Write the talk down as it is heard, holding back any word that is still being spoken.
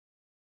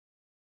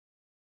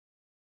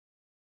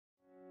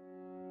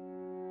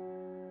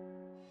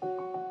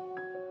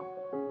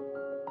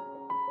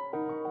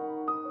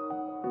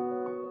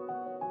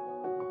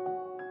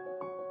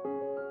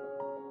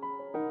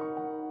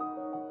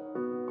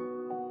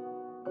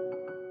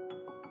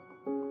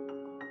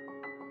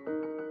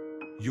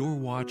You're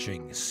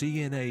watching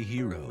CNA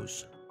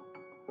Heroes.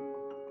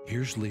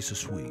 Here's Lisa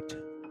Sweet.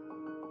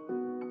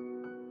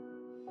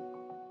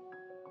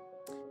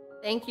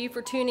 Thank you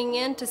for tuning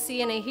in to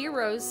CNA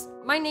Heroes.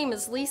 My name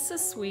is Lisa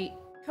Sweet,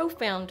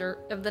 co-founder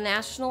of the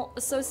National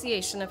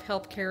Association of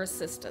Healthcare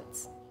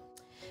Assistants.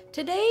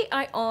 Today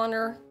I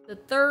honor the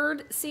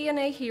third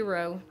CNA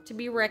Hero to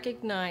be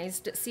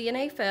recognized at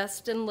CNA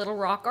Fest in Little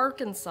Rock,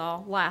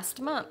 Arkansas last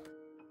month.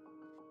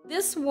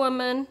 This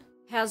woman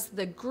has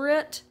the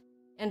grit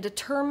and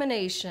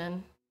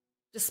determination,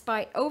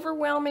 despite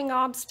overwhelming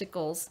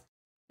obstacles,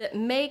 that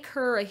make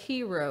her a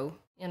hero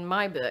in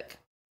my book.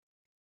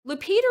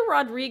 Lupita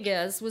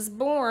Rodriguez was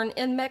born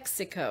in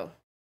Mexico.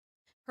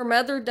 Her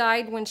mother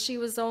died when she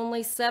was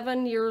only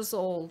 7 years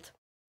old.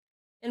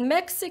 In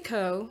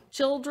Mexico,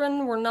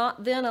 children were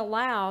not then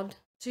allowed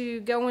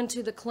to go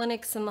into the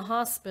clinics and the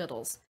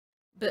hospitals,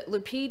 but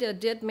Lupita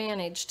did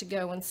manage to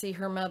go and see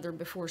her mother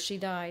before she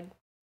died.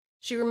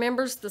 She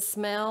remembers the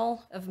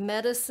smell of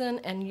medicine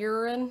and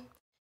urine,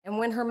 and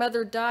when her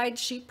mother died,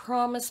 she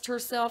promised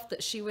herself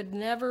that she would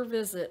never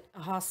visit a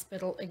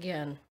hospital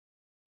again.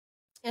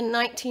 In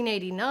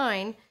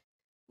 1989,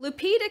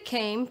 Lupita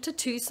came to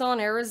Tucson,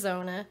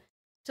 Arizona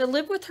to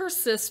live with her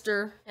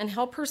sister and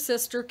help her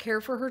sister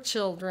care for her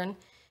children,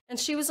 and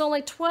she was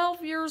only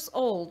 12 years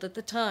old at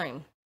the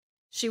time.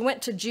 She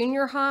went to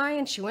junior high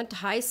and she went to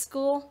high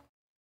school,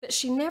 but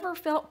she never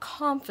felt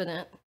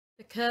confident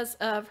because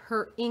of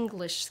her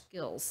English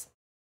skills.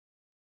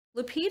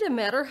 Lupita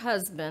met her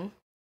husband.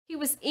 He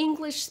was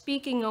English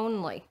speaking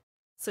only,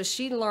 so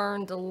she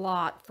learned a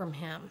lot from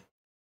him.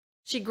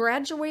 She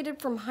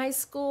graduated from high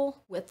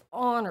school with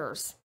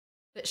honors,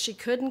 but she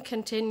couldn't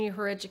continue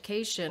her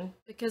education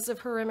because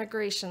of her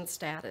immigration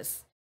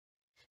status.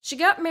 She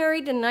got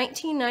married in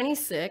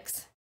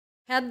 1996,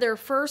 had their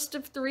first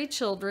of 3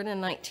 children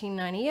in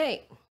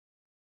 1998.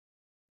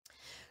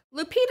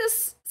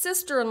 Lupita's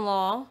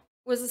sister-in-law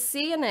was a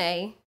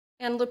CNA,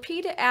 and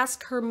Lupita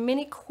asked her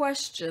many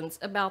questions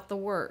about the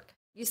work.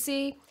 You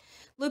see,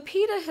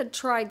 Lupita had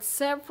tried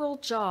several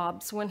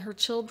jobs when her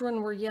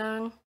children were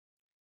young.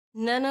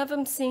 None of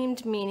them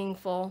seemed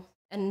meaningful,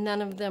 and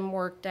none of them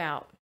worked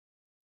out.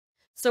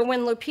 So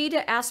when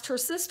Lupita asked her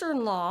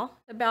sister-in-law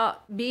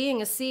about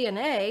being a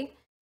CNA,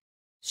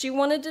 she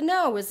wanted to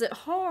know, is it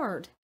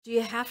hard? Do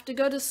you have to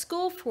go to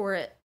school for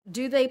it?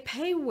 Do they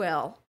pay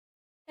well?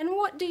 And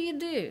what do you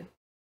do?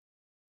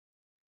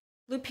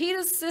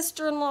 Lupita's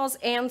sister-in-law's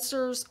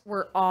answers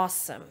were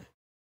awesome,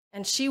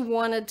 and she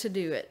wanted to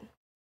do it.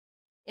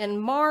 In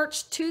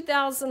March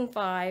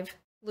 2005,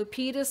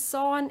 Lupita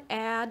saw an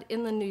ad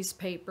in the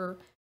newspaper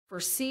for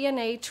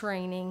CNA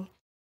training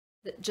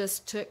that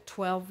just took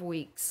 12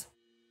 weeks.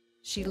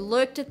 She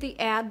looked at the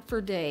ad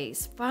for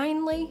days.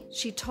 Finally,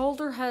 she told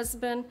her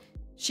husband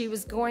she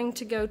was going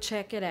to go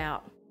check it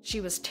out. She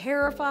was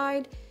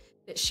terrified,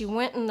 but she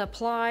went and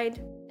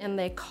applied, and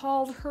they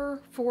called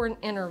her for an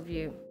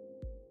interview.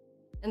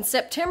 In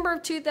September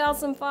of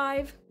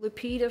 2005,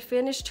 Lupita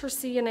finished her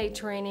CNA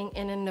training,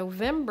 and in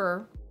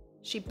November,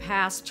 she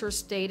passed her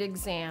state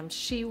exam.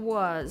 She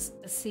was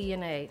a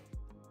CNA.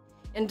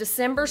 In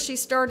December, she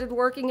started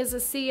working as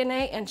a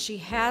CNA, and she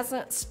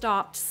hasn't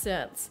stopped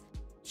since.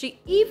 She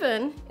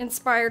even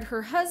inspired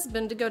her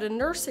husband to go to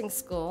nursing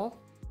school,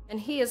 and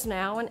he is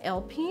now an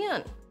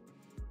LPN.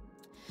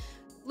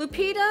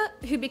 Lupita,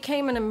 who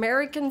became an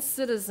American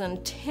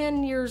citizen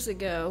 10 years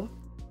ago,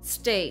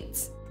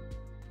 states,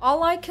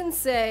 "All I can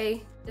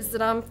say is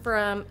that I'm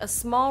from a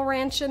small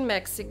ranch in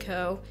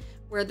Mexico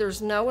where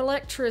there's no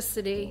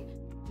electricity,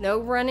 no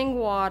running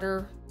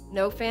water,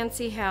 no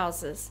fancy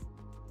houses."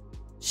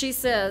 She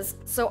says,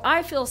 "So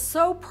I feel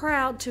so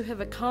proud to have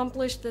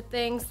accomplished the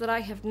things that I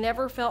have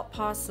never felt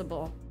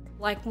possible,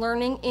 like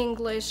learning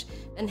English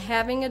and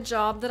having a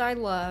job that I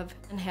love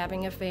and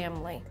having a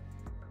family."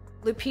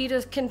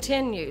 Lupita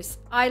continues,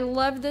 "I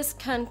love this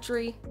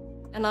country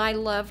and I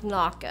love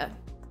NAHCA."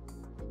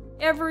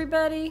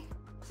 Everybody,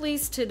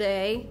 please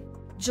today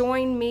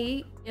join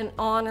me in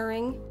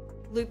honoring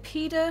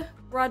Lupita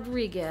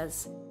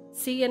Rodriguez,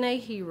 CNA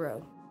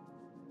Hero.